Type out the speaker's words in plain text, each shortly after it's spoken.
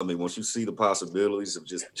mean, once you see the possibilities of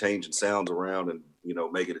just changing sounds around and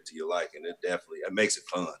making it to your liking, it makes it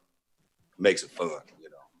fun. Makes it fun.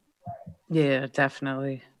 Yeah,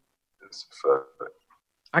 definitely. It's a fact.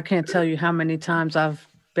 I can't tell you how many times I've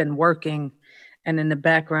been working and in the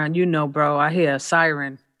background, bro, I hear a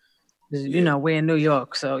siren. 'Cause, Yeah, we're in New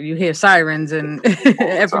York, so you hear sirens and All the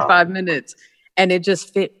every time. 5 minutes. And it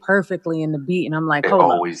just fit perfectly in the beat. And I'm like, It hold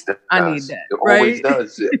up, always I need does. that, It always right?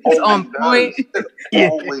 does. It It's always on point. does. It Yeah.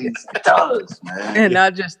 always does, man. And I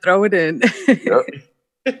just throw it in. Yep.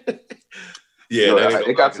 yeah. Yo, That ain't it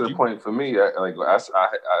gonna got lie, to the point for me. I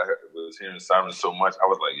was hearing sirens so much. I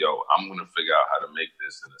was like, "Yo, I'm gonna figure out how to make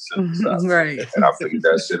this in a synthesizer." Right. And I figured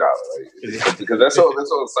that shit out, like, because that's all a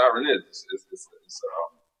siren is. It's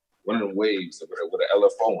one of the waves with an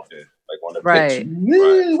LFO on it, like on the Right. pitch. Mhm.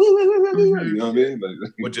 You know what I mean?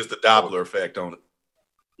 Like, with just the Doppler effect on it.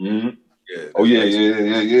 mhm. Yeah. Oh yeah.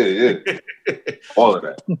 All of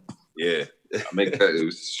that. Yeah. I make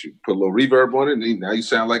that. Put a little reverb on it. And now it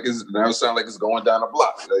sound like it's going down a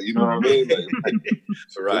block. Like, you know what I mean? Like,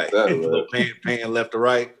 Right. that, A little pan left to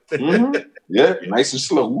right. Mhm. Yeah, nice and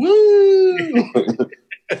slow. Woo!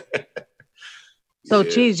 So, Yeah.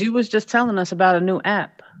 Cheese, you was just telling us about a new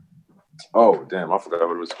app. Oh damn, I forgot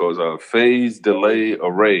what it was called. Phase Delay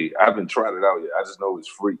Array. I haven't tried it out yet. I just know it's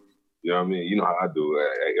free. You know what I mean? You know how I do.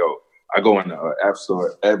 Yo, I go in the App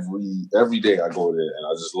Store every day. I go there and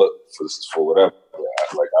I just look for whatever.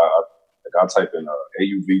 I'll type in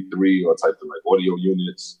AUV3 or type in like audio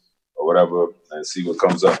units or whatever and see what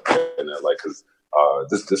comes up. And then because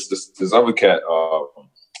this other cat,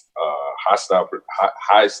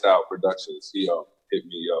 High Style Productions, he hit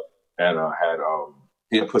me up and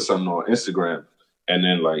he had put something on Instagram, and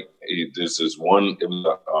then there's this one. It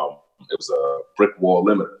was a brick wall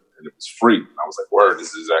limiter, and it was free. I was like, "Word,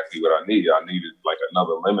 this is exactly what I need. I needed like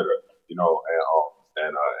another limiter,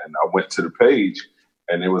 And I went to the page,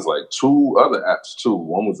 and there was like two other apps too.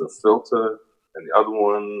 One was a filter, and the other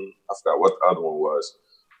one I forgot what the other one was.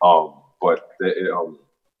 But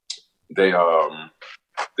they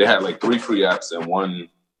had like 3 free apps and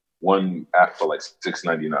one app for like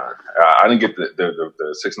 $6.99. I didn't get the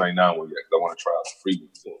 $6.99 one yet because I want to try out the free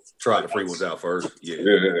ones. Try the free ones out first. Yeah.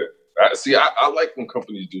 See, I like when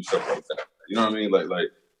companies do stuff like that. You know what I mean? Like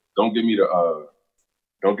don't give me the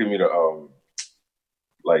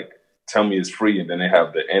like tell me it's free and then they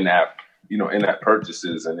have the in-app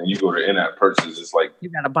purchases, and then you go to in-app purchases, it's like you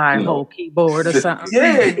gotta buy a whole keyboard or something.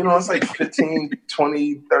 Yeah, it's like $15,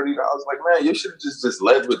 $20, $30. Like, man, you should have just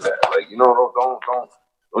led with that. Like,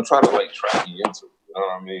 don't try to like trap me into it. You know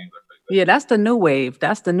what I mean? Yeah, that's the new wave.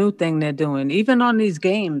 That's the new thing they're doing. Even on these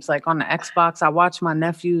games, like on the Xbox, I watch my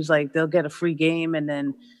nephews, like they'll get a free game and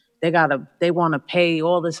then they want to pay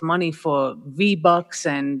all this money for V-Bucks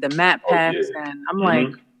and the map packs. And I'm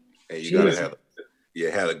like, hey, you gotta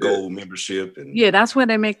have a gold membership, and that's where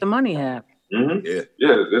they make the money at. Mm-hmm.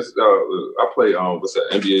 Yeah. This I play what's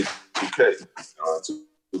that, NBA 2K.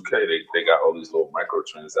 2K, they got all these little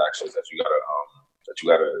microtransactions that you gotta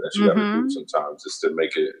do sometimes just to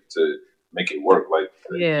make it work. Like,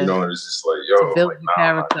 it's just like, yo, to build like, the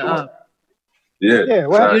character up. Yeah.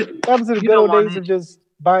 Well, that was the good old days of just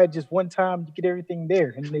buy it just one time, you get everything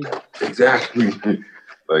there, and exactly.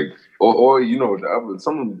 Like, or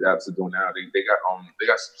some of the apps are doing now. They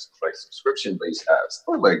got like subscription based apps.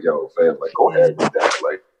 I'm like, yo, fam, like, go ahead with that.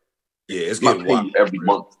 Like, it's not getting pay wild you every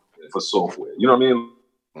month for software. You know what I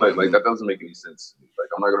mean? Like that doesn't make any sense to me. Like,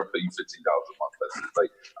 I'm not gonna pay you $15 a month. That's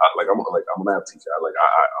I'm a math teacher. I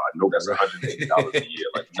know that's $180 a year.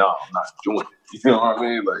 Like, no, I'm not doing it. You know what I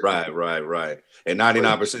mean? Like, right. And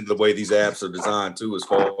 99% of the way these apps are designed too, as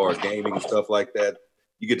far as gaming and stuff like that,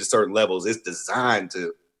 you get to certain levels. It's designed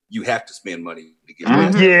to. You have to spend money to get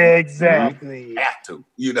past it. Yeah, exactly. You have to.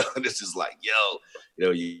 This is like,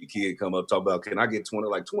 your kid come up talk about, can I get 20?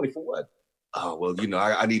 Like, 20 for what? Oh, well,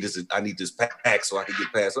 I need this pack so I can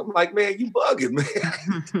get past. I'm like, man, you bugging, man.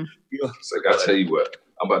 It's like, I'll tell you what,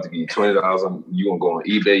 I'm about to give you $20. You gonna go on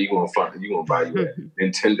eBay, you gonna buy you a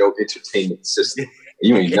Nintendo Entertainment System.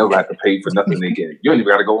 You ain't never have to pay for nothing again. You ain't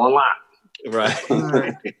even gotta go online.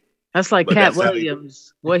 Right. That's like Cat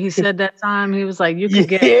Williams. What he said that time, he was like, you could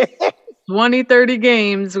get 20, 30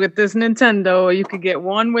 games with this Nintendo, or you could get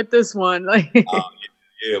one with this one. Like,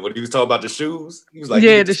 yeah, when he was talking about the shoes, he was like,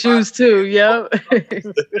 the shoes too. Yep.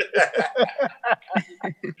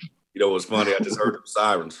 What's funny? I just heard them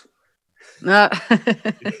sirens.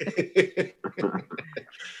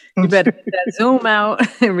 You better get that Zoom out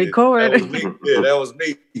and record. That was me. Yeah, that was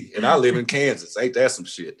me. And I live in Kansas. Ain't that some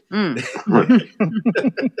shit?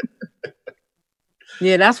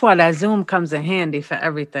 Yeah, that's why that Zoom comes in handy for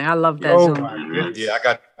everything. I love that Oh Zoom. my goodness. Yeah, I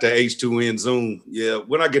got the H2N Zoom. Yeah,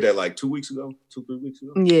 when I get that like 2 weeks ago, 3 weeks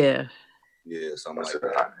ago. Yeah. Yeah, something I like said,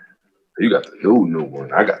 that. You got the new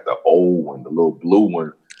one. I got the old one, the little blue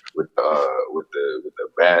one with the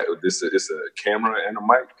bad. It's a camera and a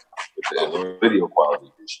mic. The video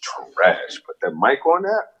quality is trash, but that mic on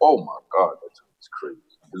that, oh my god, that thing is crazy.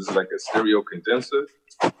 This is like a stereo condenser.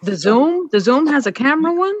 The Zoom has a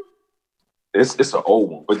camera one? It's an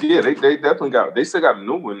old one, but yeah, they definitely got. They still got a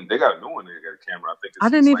new one. They got a new one. They got a camera. I think I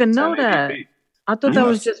didn't even know 1080p. that. I thought that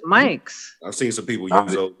was just mics. I've seen some people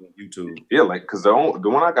use those on YouTube. Yeah, like because the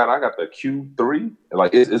one I got the Q3.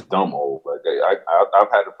 Like it's dumb old. Like I've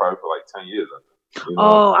had it probably for like 10 years. You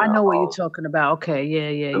know, I know what you're talking about. Okay,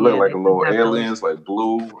 yeah. They look like a little aliens, like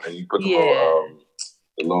blue, and you put the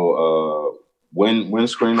little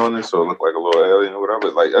windscreen on it, so it look like a little alien or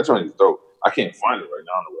whatever. Like that joint is dope. I can't find it right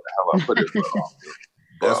now. I don't know where the hell I put it.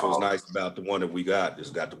 That's what's nice about the one that we got.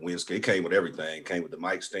 It's got the windscreen. It came with everything. It came with the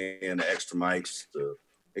mic stand, the extra mics.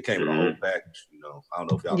 It came with a whole package. You know, I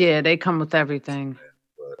don't know if y'all. Yeah, they come with everything.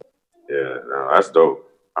 But yeah, no, that's dope.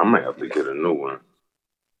 I might have to get a new one.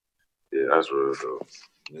 Yeah, that's real dope.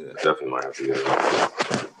 Yeah, definitely might have to get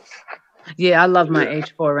it. Yeah, I love my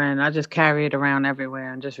H4n. I just carry it around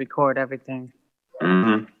everywhere and just record everything.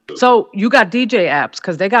 Mm-hmm. So you got DJ apps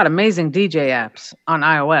because they got amazing DJ apps on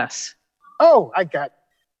iOS. Oh, I got.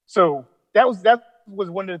 So that was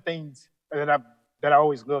one of the things that I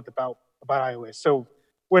always loved about iOS. So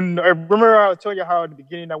when I remember I was telling you how at the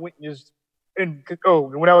beginning I went and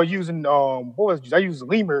when I was using I used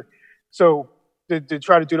Lemur, so to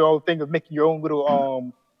try to do the whole thing of making your own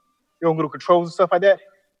little controls and stuff like that.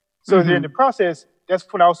 So then in the process, that's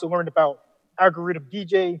when I also learned about algorithm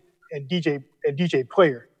DJ and DJ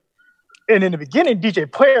Player. And in the beginning,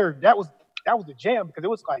 DJ Player that was the jam because it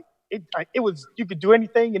was like it was you could do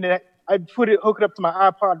anything, and then I'd hook it up to my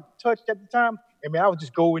iPod Touch at the time, and man, I would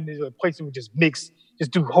just go into a place and would just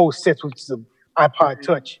do whole sets with some iPod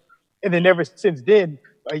Touch. And then ever since then,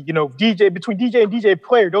 between DJ and DJ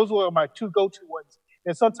Player, those were my two go-to ones.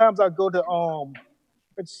 And sometimes I go to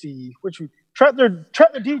let's see, Trap the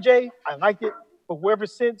DJ. I like it, but ever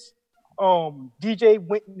since DJ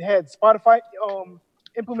went and had Spotify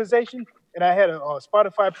implementation, and I had a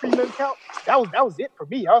Spotify premium account, that was it for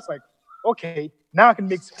me. I was like, okay, now I can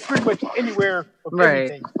mix pretty much anywhere of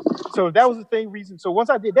anything. So that was the reason. So once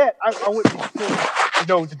I did that, I went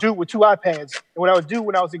to do it with two iPads. And what I would do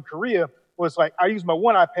when I was in Korea was like I used my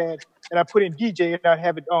one iPad and I put in DJ and I'd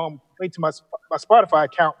have it linked to my Spotify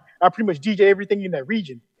account. I pretty much DJ everything in that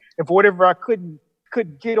region. And for whatever I couldn't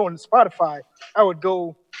get on Spotify, I would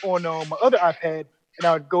go on my other iPad and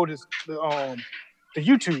I would go to the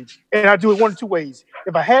YouTube, and I do it one of two ways.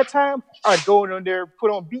 If I had time, I'd go in there, put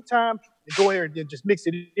on Beat Time, and go in there and then just mix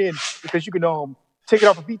it in because you can take it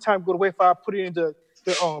off of Beat Time, go to Wi-Fi, put it into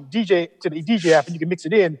the DJ app, and you can mix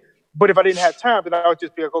it in. But if I didn't have time, then I would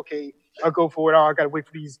just be like, okay, I'll go for it. I gotta wait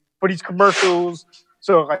for these commercials.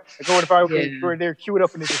 So I go if I go in there, cue it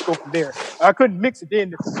up, and then just go from there. I couldn't mix it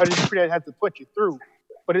in. I just had to put you through.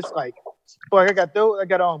 But it's like, I got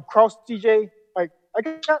Cross DJ. I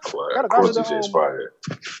got Cross DJ is fire.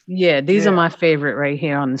 Yeah, these are my favorite right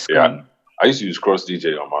here on the screen. Yeah, I used to use Cross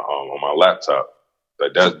DJ on my laptop.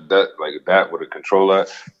 Like that with a controller.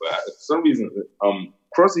 But for some reason,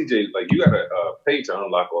 Cross DJ, like you gotta pay to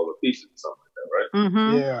unlock all the features or something like that, right?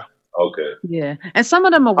 Mm-hmm. Yeah. Okay. Yeah, and some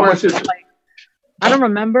of them are worth it. Like, I don't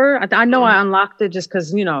remember. I know I unlocked it just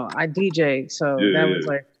because I DJ, so that was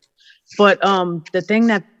like. But the thing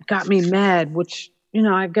that got me mad, which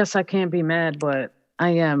I guess I can't be mad, but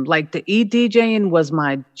I am. Like the eDJing was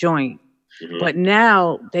my joint, but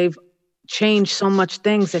now they've changed so much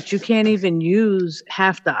things that you can't even use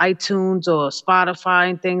half the iTunes or Spotify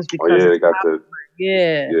and things because they got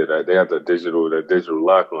they got the digital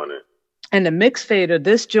lock on it. And the mix fader,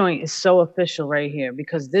 this joint is so official right here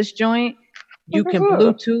because this joint you can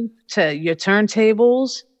Bluetooth to your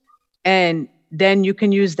turntables, and then you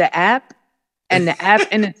can use the app, and the app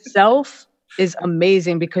in itself is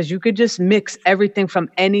amazing because you could just mix everything from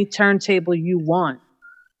any turntable you want.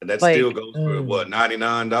 And that still goes for what,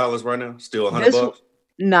 $99 right now? Still $100?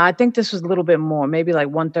 No, I think this was a little bit more, maybe like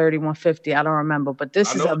 $130, $150. I don't remember, but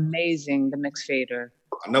this is amazing. The mix fader.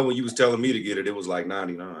 I know when you was telling me to get it, it was like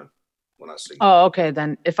 $99 when I see it. Oh, okay.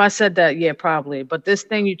 Then if I said that, yeah, probably. But this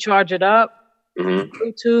thing, you charge it up,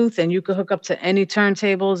 Bluetooth, and you can hook up to any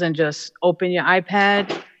turntables and just open your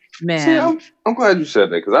iPad. Man, see, I'm glad you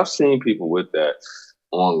said that because I've seen people with that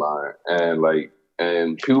online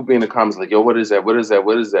and people be in the comments like, "Yo, what is that? What is that?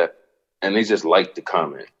 What is that?" And they just like the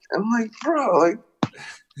comment. I'm like, bro, like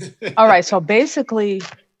All right, so basically,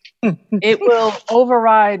 it will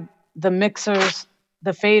override the mixers,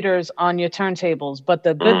 the faders on your turntables. But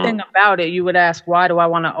the good thing about it, you would ask, why do I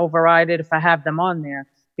want to override it if I have them on there?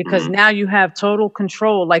 Because now you have total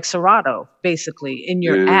control, like Serato, basically, in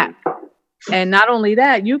your app. And not only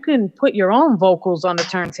that, you can put your own vocals on the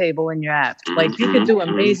turntable in your app. Like you can do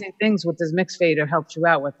amazing things with this mix fader. Helps you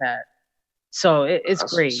out with that. So it's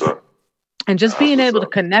great. And just being able to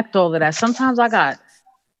connect all of that. Sometimes I got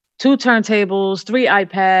 2 turntables, 3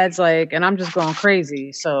 iPads, like, and I'm just going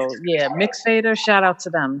crazy. So yeah, mix fader. Shout out to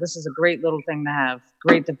them. This is a great little thing to have.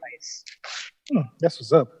 Great device. That's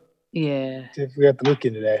what's up. Yeah. If we have to look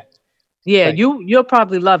into that. Yeah, you'll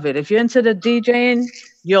probably love it. If you're into the DJing,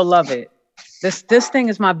 you'll love it. This thing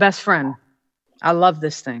is my best friend. I love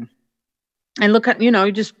this thing. And look at,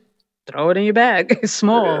 you just throw it in your bag. It's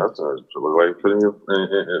small. Yeah, that's like putting it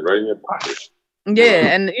right in your pocket.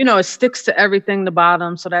 Yeah, and it sticks to everything the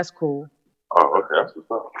bottom, so that's cool. Oh, okay, that's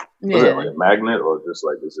what's up. Yeah. Is it like a magnet or just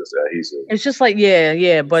like it's just adhesive? It's just like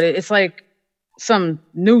yeah, but it's like some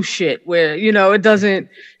new shit where it doesn't.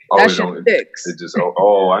 That shit sticks. It just I know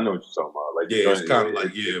what you're talking about. Like it's kind of like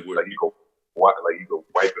like you go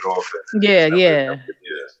wipe it off. Yeah.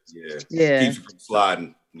 Keeps you from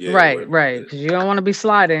sliding. Yeah, right. Because you don't want to be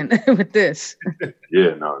sliding with this.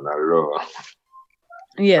 Yeah, no, not at all.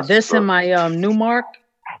 Yeah, that's this and my Newmark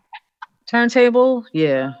turntable.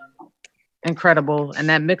 Yeah, incredible. And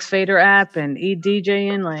that mix fader app and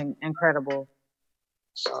DJing, like incredible.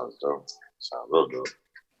 Sounds dope. Sounds real dope.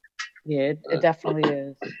 Yeah, it definitely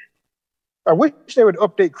is. I wish they would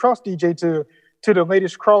update Cross DJ to the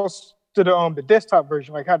latest Cross to the desktop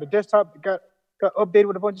version, like how the desktop got updated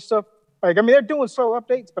with a bunch of stuff. Like, I mean, they're doing slow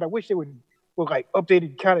updates, but I wish they would like update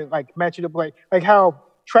it, kind of like match it up, like how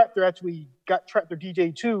Tractor actually got Tractor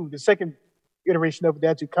DJ 2, the second iteration of it,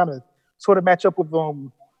 that to kind of sort of match up with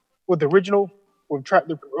the original with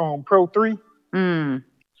Tractor Pro 3.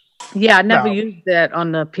 Yeah, I never used that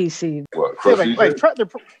on the PC. What? Yeah, like Tractor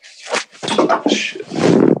Pro.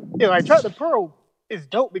 Yeah, like Tractor Pro is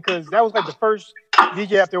dope because that was like the first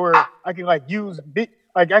DJ after where I can use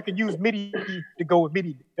MIDI to go with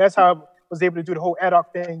MIDI. That's how I was able to do the whole ad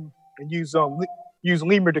hoc thing and use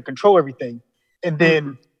Lemur to control everything. And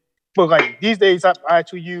then, but like these days, I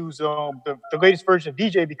actually use the latest version of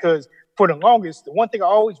DJ because for the longest, the one thing I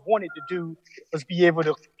always wanted to do was be able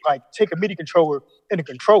to like take a MIDI controller and to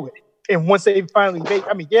control it. And once they finally made,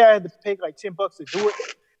 I had to pay like $10 to do it.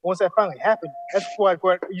 Once that finally happened, that's why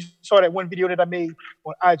you saw that one video that I made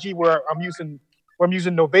on IG where I'm using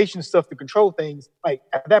Novation stuff to control things. Like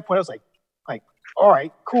at that point, I was like, all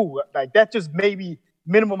right, cool. Like that just made me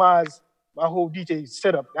minimize my whole DJ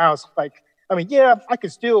setup. Now it's like, I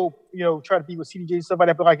could still, try to be with CDJ and stuff like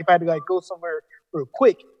that. But like if I had to go somewhere real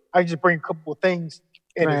quick, I could just bring a couple of things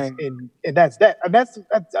and and that's that. And that's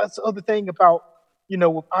the other thing about, with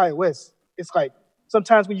iOS. It's like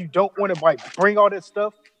sometimes when you don't want to bring all that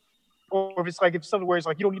stuff, or if it's if something where it's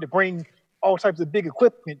you don't need to bring all types of big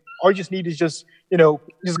equipment, all you just need is just a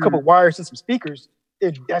couple of wires and some speakers,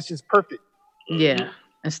 and that's just perfect. Yeah.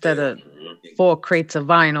 Instead of 4 crates of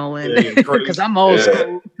vinyl, and because I'm old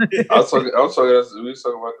school. I was talking to my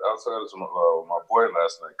boy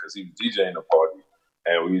last night because he was DJing a party,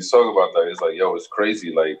 and we was talking about that. It's like, yo, it's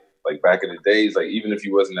crazy. Like back in the days, like even if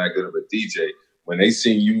you wasn't that good of a DJ, when they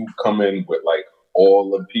seen you come in with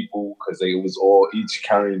all the people, because they was all each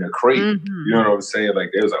carrying a crate. You know what I'm saying?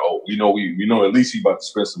 Like they was like, oh, we know at least he about to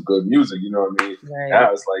spend some good music. You know what I mean? Right.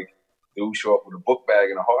 Now it's like, dude show up with a book bag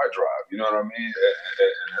and a hard drive. You know what I mean? And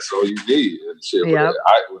that's all you need. And shit. With iOS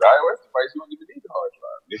device, you don't even need a hard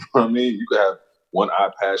drive. You know what I mean? You could have one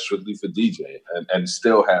iPad strictly for DJ and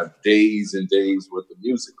still have days and days worth of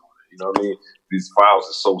music on it. You know what I mean? These files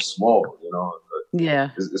are so small.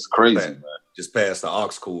 Yeah, it's crazy, man. Just pass the aux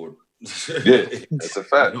cord. Yeah, that's a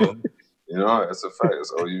fact. That's a fact.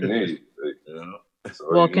 That's all you need.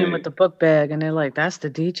 Walk in with the book bag and they're like, "That's the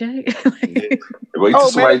DJ." Wait till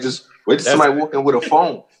somebody walk in with a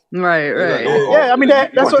phone. Right. Like,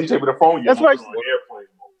 that's what DJ with a phone. That's what. Airplane mode.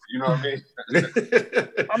 You know what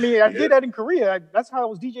I mean? I did that in Korea. That's how I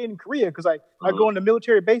was DJing in Korea because I go into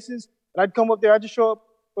military bases and I'd come up there. I just show up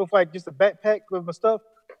with just a backpack with my stuff,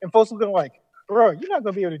 and folks looking like, bro, you're not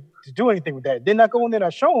gonna be able to do anything with that. Then I go in there and I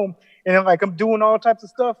show them, and then I'm doing all types of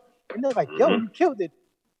stuff, and they're like, yo, you killed it.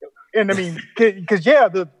 And because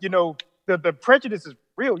the prejudice is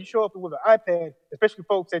real. You show up with an iPad, especially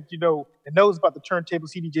folks that that knows about the turntable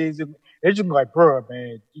CDJs, and they're just like, bro,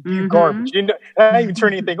 man, you garbage. I ain't even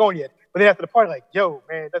turned anything on yet. But then after the party, like, yo,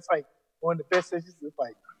 man, that's one of the best sessions. It's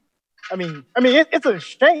it's a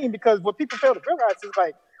shame because what people fail to realize is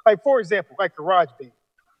like for example, like GarageBand.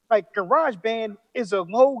 like GarageBand is a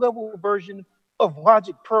low-level version of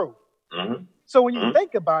Logic Pro. Mm-hmm. So when you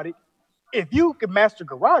think about it, if you can master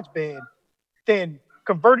GarageBand, then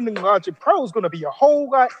converting to Logic Pro is going to be a whole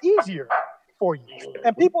lot easier for you.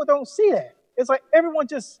 And people don't see that. It's like everyone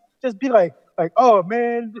just be like, oh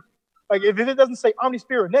man, like if it doesn't say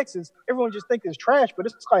OmniSphere or Nexus, everyone just thinks it's trash. But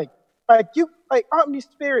it's like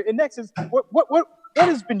OmniSphere and Nexus, what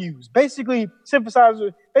has been used? Basically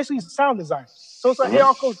synthesizer, basically sound design. So it's like it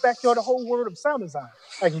all goes back to the whole world of sound design.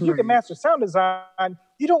 Like if you can master sound design,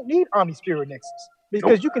 you don't need OmniSphere or Nexus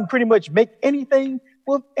because you can pretty much make anything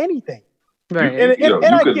with anything. Right. You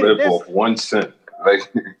could live off 1 cent. Like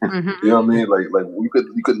you know what I mean? Like you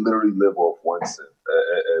could literally live off 1 cent.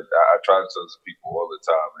 And I try to tell people all the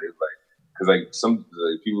time. It's like because like some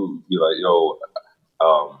people be like, yo,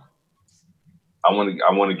 I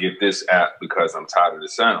want to get this app because I'm tired of the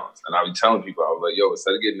sounds. And I be telling people, I was like, yo,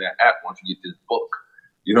 instead of getting that app, why don't you get this book?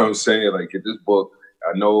 You know what I'm saying? Like get this book.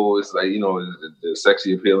 I know it's like, you know, the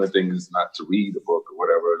sexy appealing thing is not to read the book or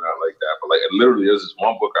whatever, not like that. But like it literally there's this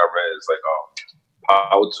one book I read. It's like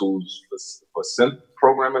Power Tools for synth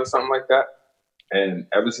programming or something like that. And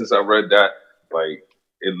ever since I read that, like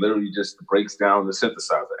it literally just breaks down the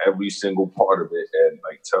synthesizer, every single part of it, and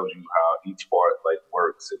like tells you how each part like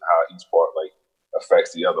works and how each part like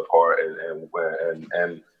affects the other part,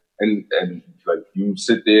 and like you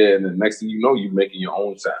sit there, and the next thing you know, you're making your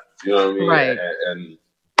own sounds. You know what I mean? Right. And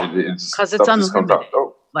it's because it's unlimited.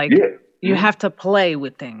 Like yeah. you have to play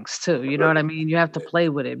with things too. You know what I mean? You have to play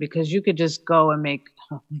with it because you could just go and make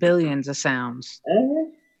billions of sounds.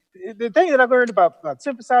 The thing that I learned about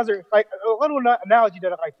synthesizer, like a little analogy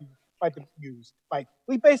that I like to use, like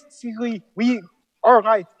our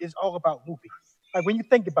life is all about looping. Like when you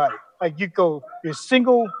think about it, like you go your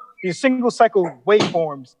single cycle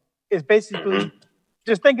waveforms is basically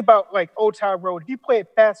just think about like Old Town Road. If you play it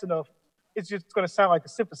fast enough, it's just going to sound like a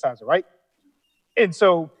synthesizer, right? And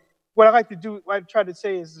so what I like to do, what I try to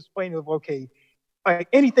say is explain okay, like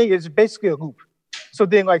anything is basically a loop. So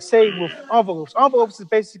then, like say with envelopes is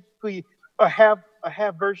basically a half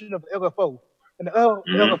version of LFO, and the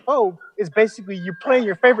LFO is basically you're playing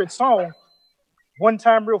your favorite song one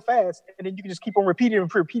time real fast, and then you can just keep on repeating. And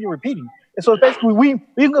so basically, we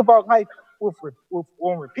live our life with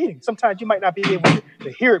on repeating. Sometimes you might not be able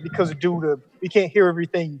to hear it because we can't hear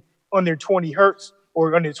everything under 20 hertz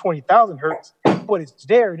or under 20,000 hertz, but it's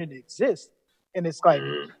there and it exists. And it's like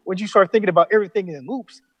when you start thinking about everything in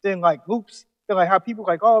loops, then like how people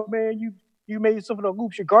like, oh man, you made some of the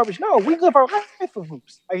loops, you're garbage. No, we live our life with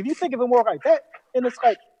loops. Like if you think of it more like that, and it's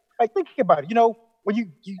like thinking about it, you know, when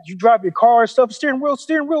you drive your car and stuff, steering wheel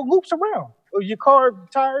loops around. Or your car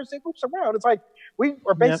tires, it loops around. It's like we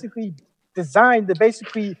are basically designed to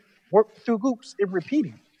basically work through loops and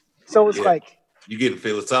repeating. So it's like you're getting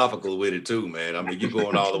philosophical with it too, man. I mean, you're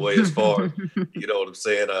going all the way as far, you know what I'm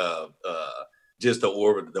saying? Just the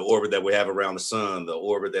orbit that we have around the sun, the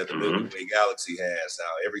orbit that the Milky Way galaxy has,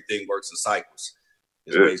 how everything works in cycles.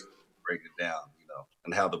 It's basically breaking it down, you know,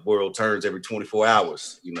 and how the world turns every 24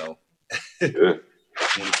 hours, you know.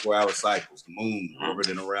 24-hour cycles, the moon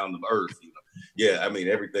orbiting around the earth, you know. Yeah, I mean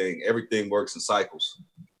everything works in cycles.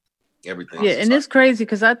 Everything. Yeah, and it's crazy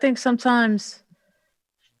because I think sometimes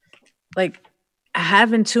like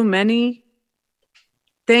having too many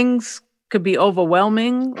things could be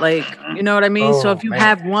overwhelming. Like, you know what I mean? So if you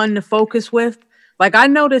have one to focus with, like I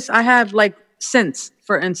notice I have like Synths,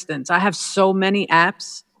 for instance, I have so many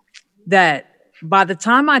apps that by the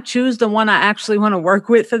time I choose the one I actually want to work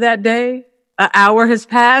with for that day, an hour has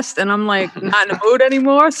passed and I'm like not in the mood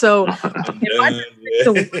anymore. So if I stick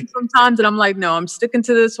to one sometimes and I'm like, no, I'm sticking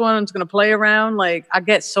to this one. I'm just going to play around. Like I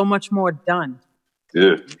get so much more done.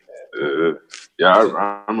 Yeah.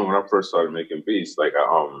 I remember when I first started making beats, like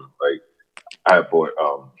I bought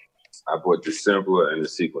the sampler and the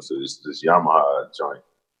sequencer, this Yamaha joint,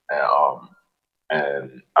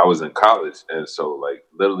 and I was in college, and so like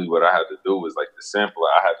literally what I had to do was like the sampler,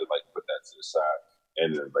 I had to like put that to the side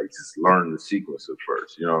and then like just learn the sequencer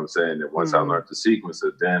first. You know what I'm saying? And once I learned the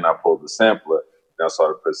sequencer, then I pulled the sampler, and I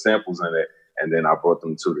started to put samples in it, and then I brought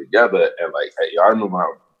them two together, and like hey, I remember when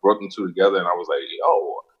I brought them two together, and I was like,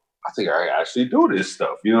 yo, I think I actually do this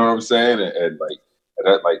stuff. You know what I'm saying? And like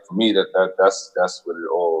that, like for me, that's what it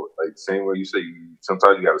all like. Same way you say,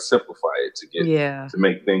 sometimes you got to simplify it to get to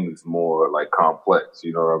make things more like complex.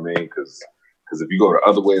 You know what I mean? Because if you go the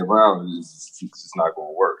other way around, it's just not going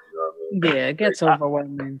to work. You know what I mean? Yeah, it gets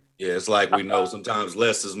overwhelming. Yeah, it's like we know sometimes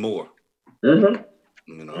less is more. Mm-hmm.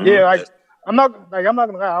 You know, yeah, like I'm not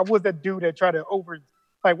gonna lie. I was that dude that tried to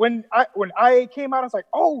when IA came out, I was like,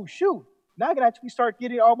 oh shoot, now I can actually start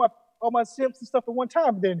getting all my all my synths and stuff at one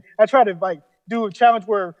time. And then I try to like do a challenge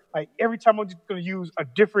where like every time I'm just going to use a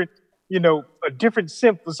different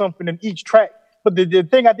synth or something in each track. But the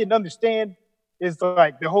thing I didn't understand is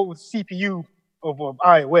like the whole CPU of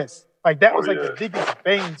iOS. Like that was the biggest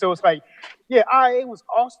bane. So it's like, yeah, IA was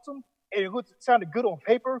awesome and it sounded good on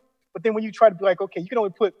paper. But then when you try to be like, okay, you can only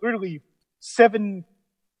put literally 7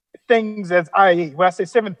 things as IA. When I say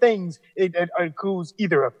 7 things, it includes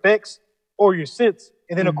either effects or your synths.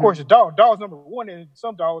 And then of course your DAW. DAW is number 1, and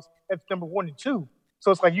some DAWs that's number 1 and 2. So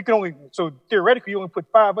it's like so theoretically you only put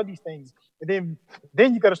 5 of these things. And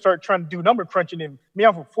then you got to start trying to do number crunching. And me,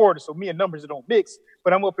 I'm from Florida, so me and numbers don't mix.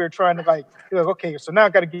 But I'm up here trying to like okay, so now I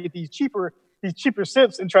got to get these cheaper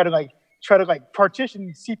synths and try to partition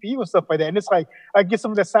the CPU and stuff like that. And it's like I get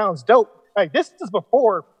something that sounds dope. Like this is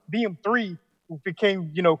before BM3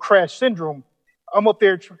 became Crash Syndrome. I'm up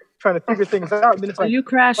there trying to figure things out. And then it's like, you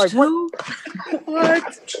crashed like, too?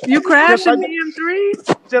 What? You crashed in BM3?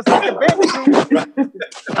 Just like the Bandicoot.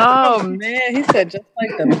 Oh man, he said just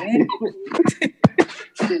like the Bandicoot.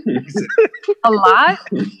 A lot?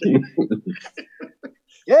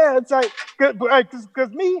 Yeah, it's like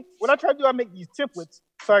because me, when I try to do, I make these templates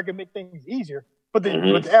so I can make things easier. But the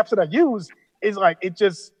apps that I use is like it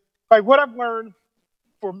just like what I've learned.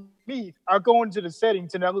 For me, I go into the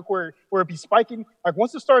settings and I look where it be spiking. Like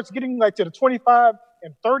once it starts getting like to the 25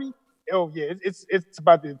 and 30, oh yeah, it's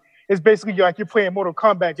basically like you're playing Mortal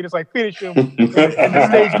Kombat and it's like finish him and the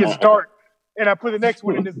stage gets dark. And I put the next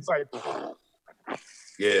one and it's like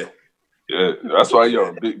yeah. Yeah, that's why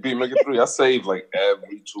Beatmaker 3, I save like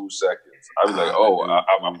every 2 seconds. I be like, oh,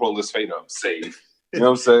 I pull this fader, I'm saved. You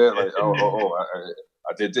know what I'm saying? Like,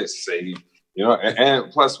 I did this, save. You know,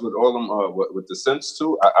 and plus with all them with the synths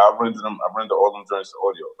too, I render all them joints to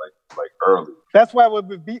audio like early. That's why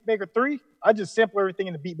with Beatmaker 3, I just sample everything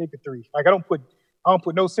in the Beatmaker 3. Like I don't put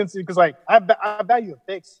no synths because like I value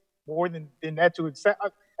effects more than actual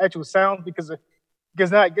sound because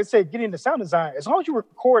now I guess getting into sound design, as long as you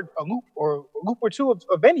record a loop or two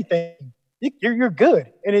of anything, you're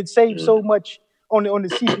good, and it saves so much on the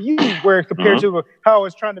CPU where compared to how I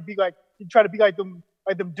was trying to be like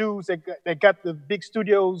them dudes that got the big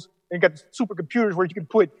studios and got the supercomputers where you can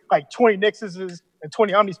put like 20 Nexuses and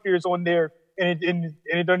 20 Omnispheres on there and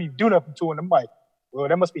it doesn't even do nothing to them. I'm like, well,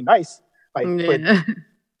 that must be nice. Like, yeah.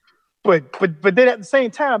 but then at the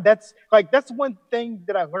same time, that's one thing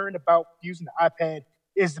that I learned about using the iPad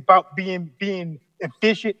is about being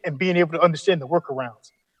efficient and being able to understand the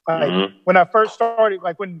workarounds. Like when I first started,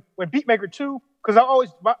 like when Beatmaker 2, because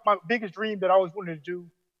my biggest dream that I always wanted to do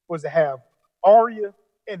was to have Aria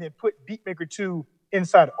and then put Beatmaker 2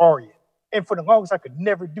 inside Aria. And for the longest, I could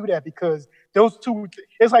never do that because those two,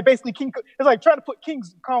 it's like basically it's like trying to put King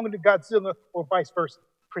Kong into Godzilla or vice versa,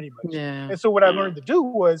 pretty much. Yeah. And so what I learned to do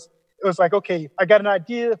was, it was like, okay, I got an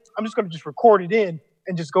idea. I'm just going to just record it in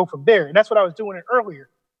and just go from there. And that's what I was doing it earlier.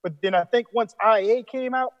 But then I think once IA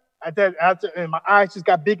came out, and my eyes just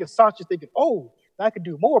got big and soft, just thinking, oh, I could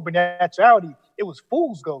do more. But in actuality, it was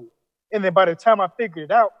fool's gold. And then by the time I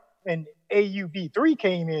figured it out, and AUV3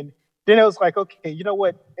 came in, then it was like, okay, you know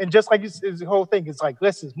what? And just like it's the whole thing, it's like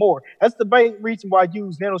less is more. That's the main reason why I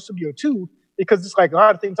use Nano Studio 2, because it's like a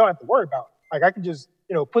lot of things I don't have to worry about. Like I can just,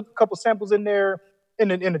 put a couple samples in there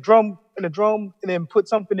in a drum, and then put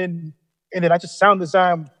something in, and then I just sound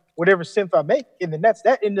design whatever synth I make, and then that's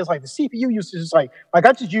that. And there's like the CPU usage is like I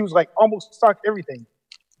just use like almost stock everything.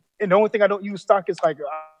 And the only thing I don't use stock is like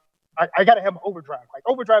I gotta have an overdrive. Like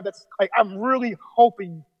overdrive, that's like I'm really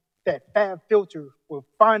hoping that FabFilter will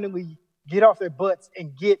finally get off their butts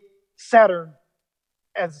and get Saturn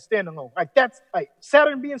as a standalone. Like that's like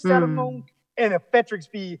Saturn being standalone and Effectrix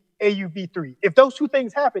be AUV3. If those two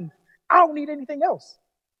things happen, I don't need anything else.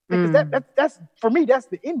 Because that's for me, that's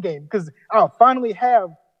the end game. Because I'll finally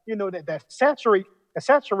have, that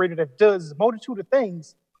saturator that does a multitude of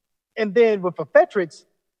things. And then with Effectrix,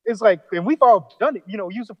 it's like, and we've all done it,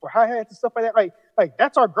 use it for hi-hats and stuff like that. Like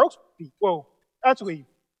that's our growth speed. Well, actually,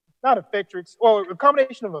 not Effectrix. Well, a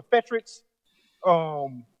combination of Effectrix,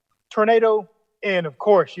 Tornado, and of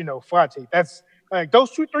course, Flattape. That's like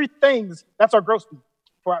those 2-3 things. That's our growth speed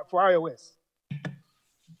for iOS.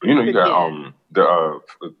 You got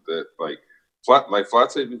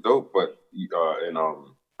Flattape is dope, but in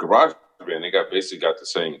GarageBand they basically got the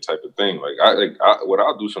same type of thing. What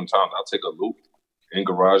I'll do sometimes, I'll take a loop in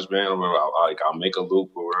GarageBand, or I'll make a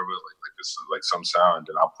loop or whatever, like this, like some sound, and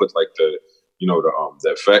then I'll put like the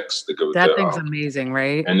effects. That thing's amazing,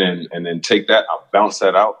 right? And then take that, I'll bounce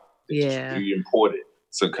that out, and just re-import it.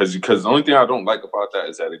 So because the only thing I don't like about that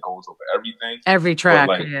is that it goes over everything, every track,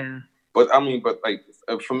 But I mean,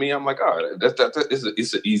 for me, I'm like, oh,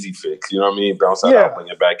 it's an easy fix. You know what I mean? Bounce out, bring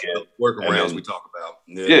it back in. Workarounds we talk about.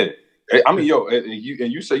 Yeah. I mean, yo, and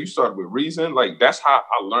you say you started with Reason. Like, that's how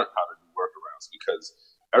I learned how to do workarounds, because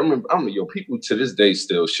I remember, yo, people to this day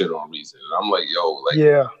still shit on Reason. And I'm like, yo, like,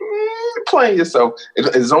 playing yourself.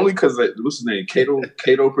 It's only because, what's his name? Kato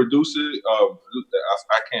producer. I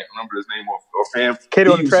can't remember his name offhand.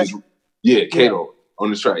 Kato on the track? Yeah, Kato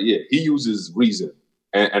on the track. Yeah, he uses Reason.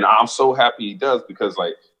 And I'm so happy he does, because,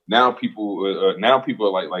 like, now people are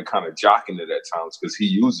like kind of jocking it at times because he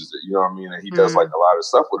uses it. You know what I mean? And he does like a lot of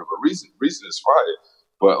stuff with it. But Reason is fire.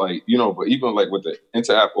 But like, you know, but even like with the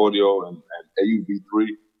inter-app audio and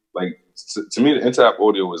AUV3, like to me, the inter-app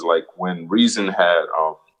audio was like when Reason had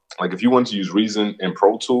like if you wanted to use Reason in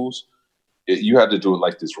Pro Tools, you had to do it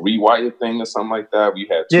like this rewire thing or something like that. We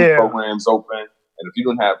had two programs open, and if you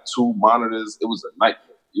didn't have two monitors, it was a nightmare.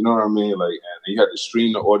 You know what I mean? Like, and you had to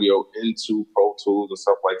stream the audio into Pro Tools and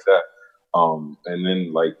stuff like that. And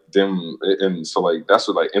then like and so like that's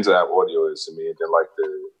what like inter-app audio is to me. And then like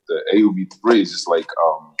the AUV3 is just like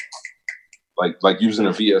using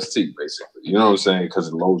a VST basically. You know what I'm saying? Because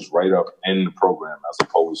it loads right up in the program as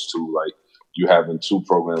opposed to like you having two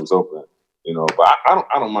programs open. You know, but I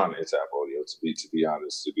don't mind the inter-app audio to be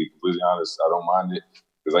honest. To be completely honest, I don't mind it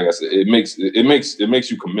because like I said, it makes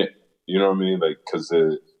you commit. You know what I mean? Like, because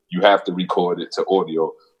you have to record it to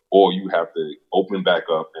audio, or you have to open back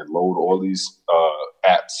up and load all these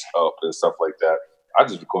apps up and stuff like that. I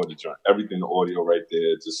just record the joint, everything the audio right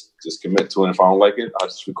there. Just commit to it. And if I don't like it, I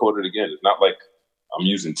just record it again. It's not like I'm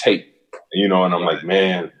using tape, you know. And I'm like,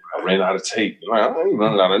 man, I ran out of tape. Like, I ain't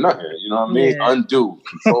running out of nothing. You know what I mean? Yeah. Undo,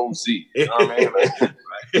 Control Z. You know what I mean?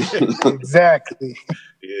 Like, exactly.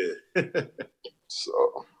 Yeah.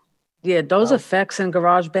 So. Yeah, those effects in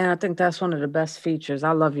GarageBand, I think that's one of the best features.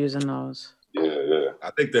 I love using those. Yeah. I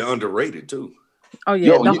think they're underrated too. Oh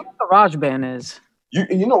yeah, the whole GarageBand is.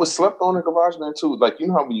 You know what's slept on in GarageBand too? Like, you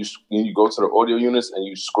know how when you go to the audio units and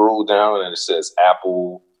you scroll down and it says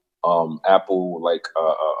Apple like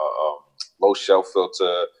low shelf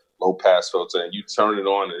filter, low pass filter, and you turn it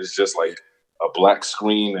on and it's just like a black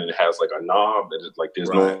screen and it has like a knob and it's like there's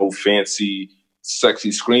no fancy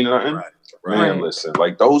sexy screen or nothing. Man, listen,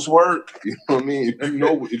 like those work. You know what I mean? If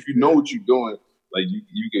you know what you're doing, like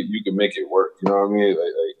you can make it work. You know what I mean?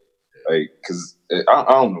 Like, because I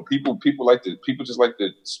don't know. People just like to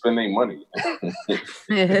spend their money. I'm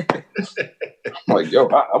like, yo,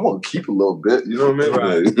 I want to keep a little bit. You know what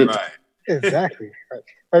I mean? Right. Exactly.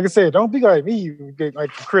 Like I said, don't be like me. You get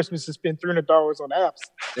like for Christmas to spend $300 on apps,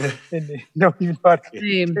 and no, you not.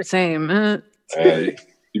 Same. Hey.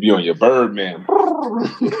 You be on your Birdman.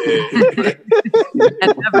 And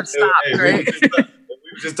never stop, right? We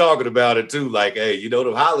were just talking about it too. Like, hey, you know,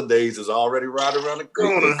 the holidays is already right around the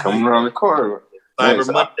corner. Coming around the corner.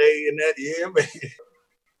 Cyber Monday and that, yeah, man.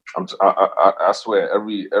 I swear,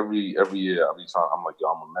 every year I'm like, yo,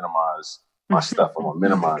 I'm gonna minimize my stuff. I'm gonna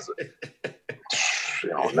minimize it.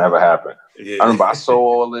 It'll never happen. Yeah. I remember I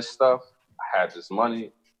sold all this stuff. I had this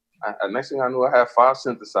money. Next thing I knew, I had 5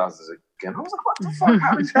 synthesizers again. I was like, what the fuck?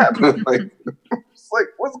 How did this happen? Like, it's like,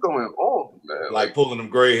 what's going on, man? Like pulling them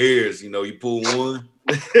gray hairs, you know, you pull one.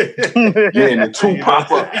 Yeah, and the two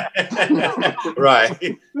pop up. Right.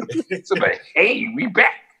 So like, hey, we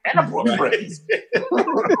back. And I brought friends.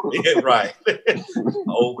 Yeah, right.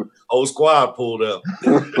 Old squad pulled up.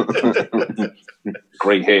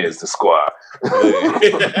 Gray hairs, the squad.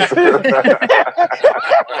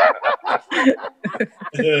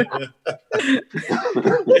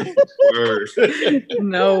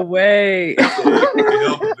 No way. When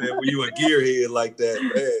you a gearhead like that,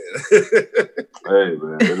 man. Hey,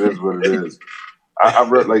 man, it is what it is. I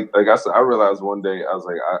realized one day, I was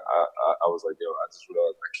like, I was like, yo, I just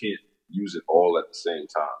realized I can't use it all at the same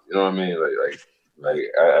time. You know what I mean?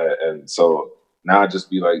 And so now I just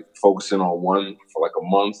be like focusing on one for like a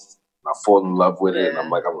month. I fall in love with it, and I'm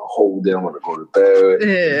like, I'm gonna hold it. I'm gonna go to bed,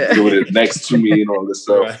 do it next to me, and all this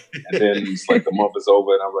stuff. Right. And then it's like the month is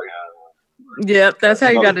over, and I'm like, yep, that's how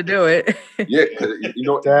you got to do it. Yeah, you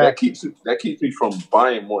know that keeps me from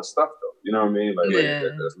buying more stuff, though. You know what I mean? Like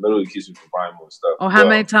that literally keeps me from buying more stuff. Or how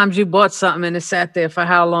many times you bought something and it sat there for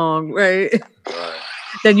how long, right?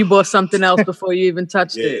 Then you bought something else before you even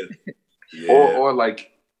touched it. Yeah. Or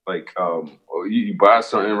or you buy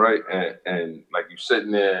something, right? And like you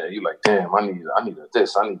sitting there and you're like, damn, I need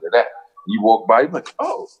this, I need that. You walk by, you're like,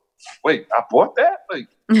 oh, wait, I bought that? Like,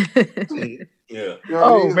 yeah. You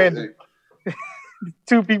know what I mean? Man.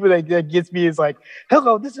 Two people that gets me is like,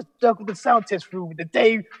 hello, this is Doug with the sound test room.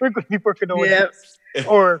 Today we're going to be working on this.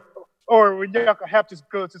 Or when y'all have this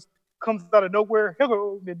girl just comes out of nowhere,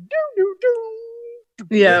 hello, and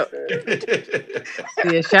Yeah.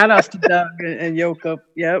 Yeah. Shout outs to Doug and Yoka.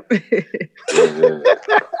 Yep.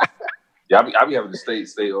 Yeah, I be having to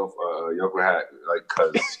stay off Yoko Hat, like,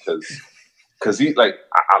 cause he like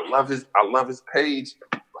I love his page.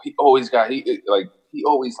 He always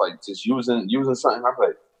just using something. I'm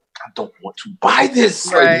like, I don't want to buy this.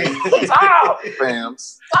 Right. Like, stop, fam,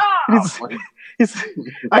 stop.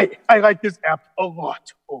 I like this app a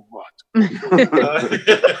lot.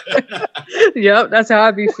 Yep, that's how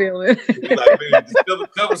I be feeling. Like, man, just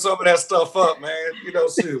cover some of that stuff up, man. You know,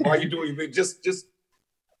 shoot, why you doing it? Just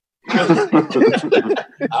I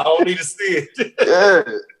don't need to see it. Yeah.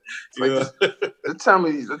 Like, tell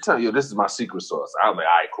me, this is my secret sauce. I'm like,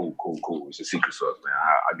 all right, cool. It's your secret sauce, man.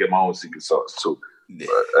 I get my own secret sauce too. But,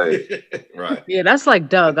 hey. Right. Yeah, that's like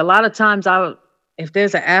Doug. A lot of times if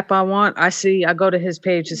there's an app I want, I go to his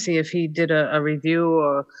page to see if he did a review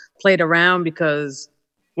or played around, because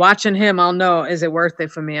watching him, I'll know, is it worth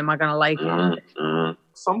it for me? Am I gonna like it? Mm-hmm.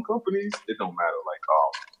 Some companies, it don't matter. Like,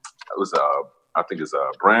 it was I think it's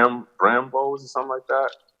Brambos or something like that.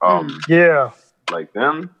 Yeah, like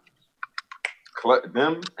them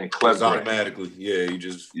and Clever automatically. Yeah, you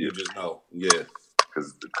just know. Yeah,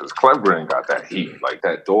 because Clever got that heat, like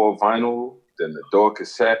that door vinyl, then the door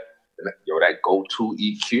cassette, and that go-to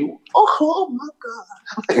EQ. Oh my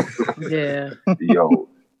god! Yeah. Yo,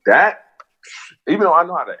 that. Even though I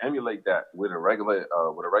know how to emulate that with a regular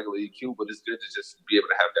EQ, but it's good to just be able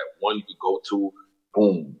to have that one you could go to.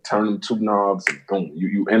 Boom, turn them two knobs, and boom,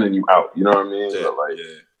 you in and you out. You know what I mean? Yeah, but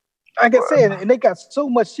like I said, and they got so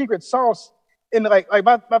much secret sauce. And like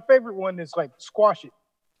my favorite one is like Squash It,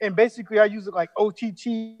 and basically I use it like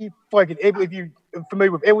OTT for like if you're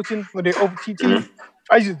familiar with Ableton when they OTT,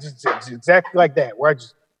 I use it just exactly like that, where I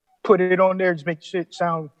just put it on there, just make shit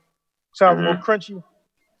sound more crunchy.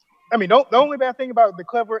 I mean, the only bad thing about the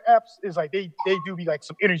Clever apps is like they do be like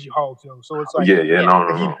some energy hogs, you know. So it's like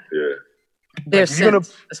no. Their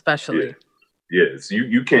synths, especially. Yeah, so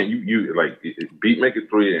you can't you like Beatmaker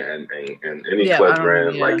 3 and any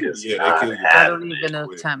Clever like it's I don't even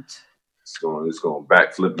attempt. It's going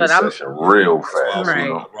backflip this session real fast. Right. You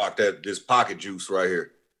know? Rock this pocket juice right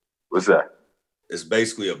here. What's that? It's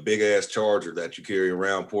basically a big ass charger that you carry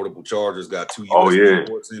around. Portable chargers, got 2 USB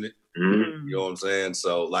ports in it. Mm-hmm. You know what I'm saying?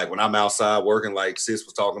 So like when I'm outside working, like Sis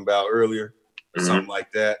was talking about earlier, or something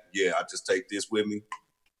like that. Yeah, I just take this with me.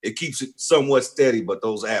 It keeps it somewhat steady, but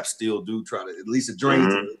those apps still do try to, at least it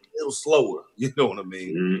drains a little slower. You know what I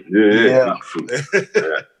mean? Yeah.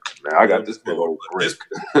 Man, I got this little brick.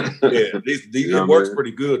 It works pretty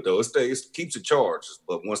good though. It keeps it charged,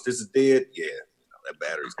 but once this is dead, that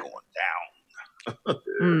battery's going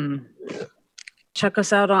down. Check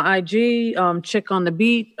us out on IG, Chick on the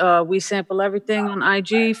Beat. We sample everything on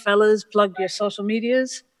IG. Fellas, plug your social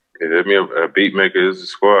medias. Hit me up at Beatmaker is the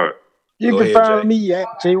squad. You can find me at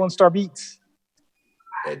J1 Star Beats.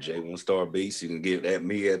 At J1 Star Beats. You can get at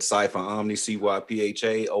me at Cypher Omni,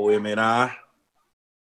 CYPHA OMNI.